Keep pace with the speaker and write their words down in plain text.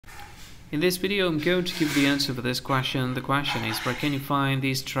In this video, I'm going to give the answer for this question. The question is, where can you find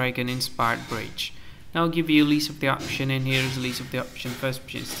this dragon-inspired bridge? Now I'll give you a list of the option, and here's a list of the option. First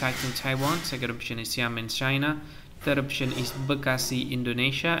option is Taitung, Taiwan. Second option is Xiamen, China. Third option is Bekasi,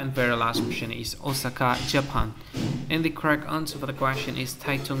 Indonesia. And very last option is Osaka, Japan. And the correct answer for the question is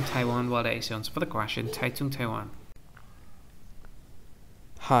Taitung, Taiwan. Well, that is the answer for the question, Taitung, Taiwan.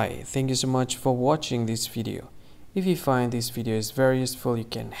 Hi, thank you so much for watching this video. If you find this video is very useful, you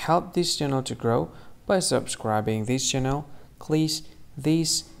can help this channel to grow by subscribing this channel. Click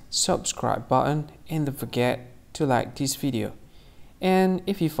this subscribe button and don't forget to like this video. And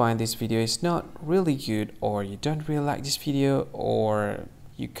if you find this video is not really good, or you don't really like this video, or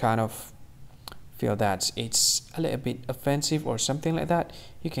you kind of feel that it's a little bit offensive or something like that,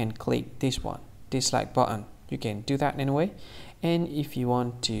 you can click this one, dislike button. You can do that anyway. And if you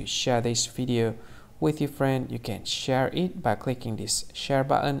want to share this video with your friend, you can share it by clicking this share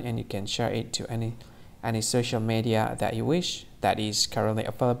button, and you can share it to any social media that you wish that is currently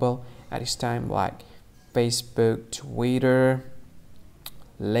available at this time, like Facebook, Twitter,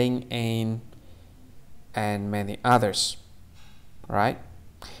 LinkedIn, and many others, right?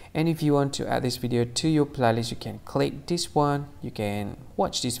 And if you want to add this video to your playlist, you can click this one. You can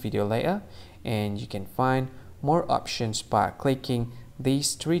watch this video later, and you can find more options by clicking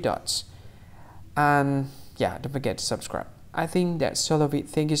these three dots. And yeah, don't forget to subscribe. I think that's all of it.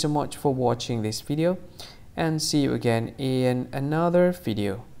 Thank you so much for watching this video, and see you again in another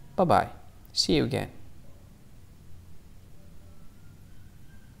video. Bye bye. See you again.